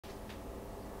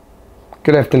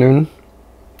Good afternoon.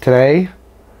 Today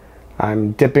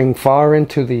I'm dipping far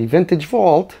into the vintage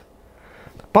vault,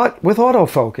 but with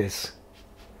autofocus.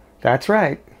 That's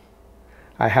right.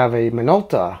 I have a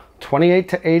Minolta 28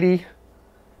 to 80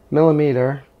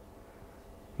 millimeter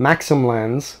Maxim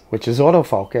lens, which is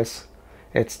autofocus.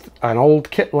 It's an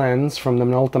old kit lens from the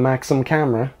Minolta Maxim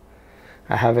camera.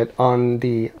 I have it on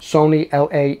the Sony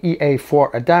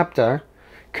LA-EA4 adapter,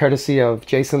 courtesy of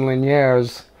Jason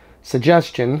Lanier's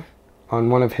suggestion on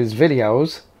one of his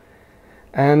videos,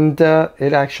 and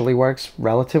it actually works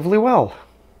relatively well.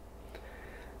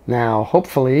 Now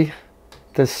hopefully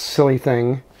this silly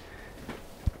thing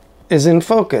is in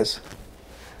focus,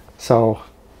 so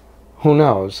who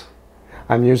knows.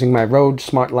 I'm using my Rode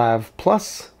SmartLav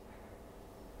Plus,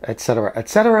 etc,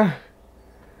 etc.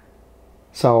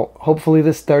 So hopefully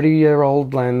this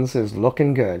 30-year-old lens is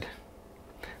looking good.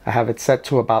 I have it set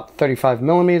to about 35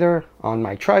 millimeter on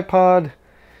my tripod,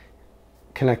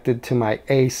 connected to my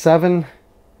A7.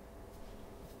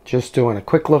 Just doing a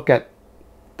quick look at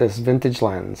this vintage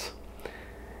lens.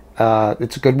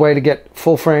 It's a good way to get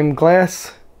full frame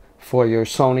glass for your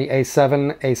Sony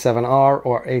A7, A7R,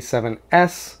 or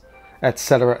A7S,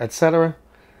 etc, etc.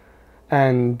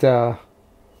 And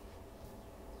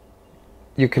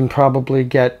you can probably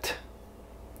get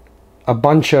a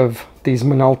bunch of these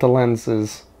Minolta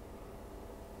lenses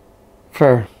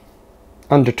for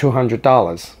under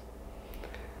 $200.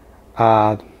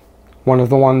 One of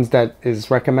the ones that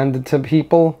is recommended to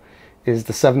people is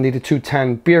the 70 to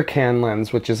 210 beer can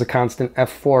lens, which is a constant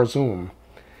F4 zoom.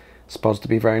 It's supposed to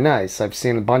be very nice. I've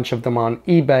seen a bunch of them on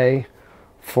eBay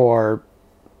for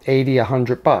 80,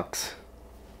 100 bucks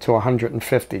to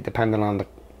 150, depending on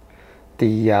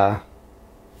the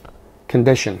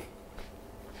condition.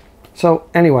 So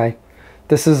anyway,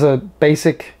 this is a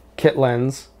basic kit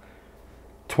lens,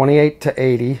 28 to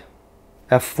 80.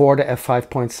 F4 to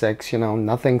F5.6, you know,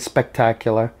 nothing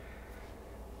spectacular.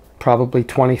 Probably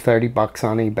 20, 30 bucks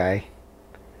on eBay.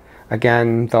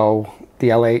 Again, though,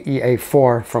 the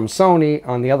LA-EA4 from Sony,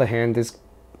 on the other hand, is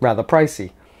rather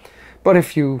pricey. But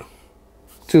if you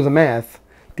do the math,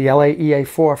 the LA-EA4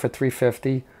 for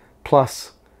 $350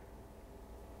 plus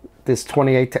this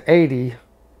 28 to 80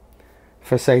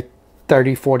 for, say,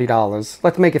 $30, $40.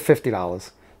 Let's make it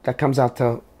 $50. That comes out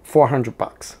to 400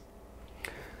 bucks.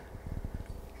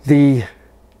 The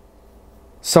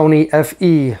Sony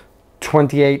FE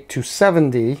 28 to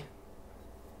 70,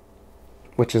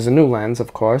 which is a new lens,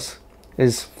 of course,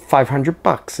 is 500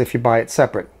 bucks if you buy it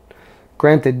separate.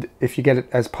 Granted, if you get it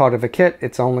as part of a kit,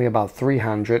 it's only about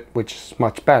 300, which is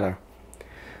much better.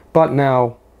 But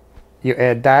now you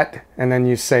add that, and then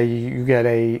you say you get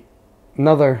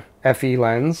another FE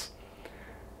lens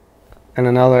and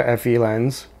another FE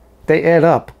lens. They add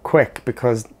up quick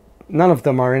because none of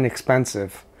them are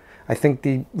inexpensive. I think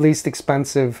the least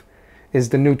expensive is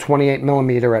the new 28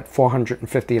 millimeter at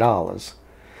 $450.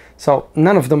 So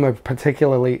none of them are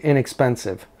particularly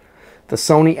inexpensive. The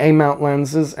Sony A Mount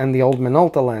lenses and the old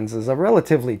Minolta lenses are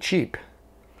relatively cheap.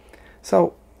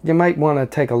 So you might want to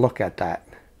take a look at that.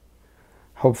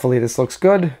 Hopefully this looks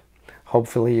good.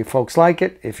 Hopefully you folks like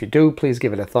it. If you do, please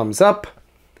give it a thumbs up.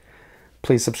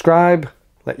 Please subscribe.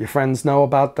 Let your friends know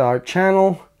about our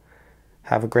channel.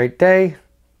 Have a great day.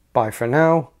 Bye for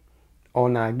now.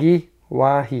 Onagi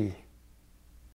wahi.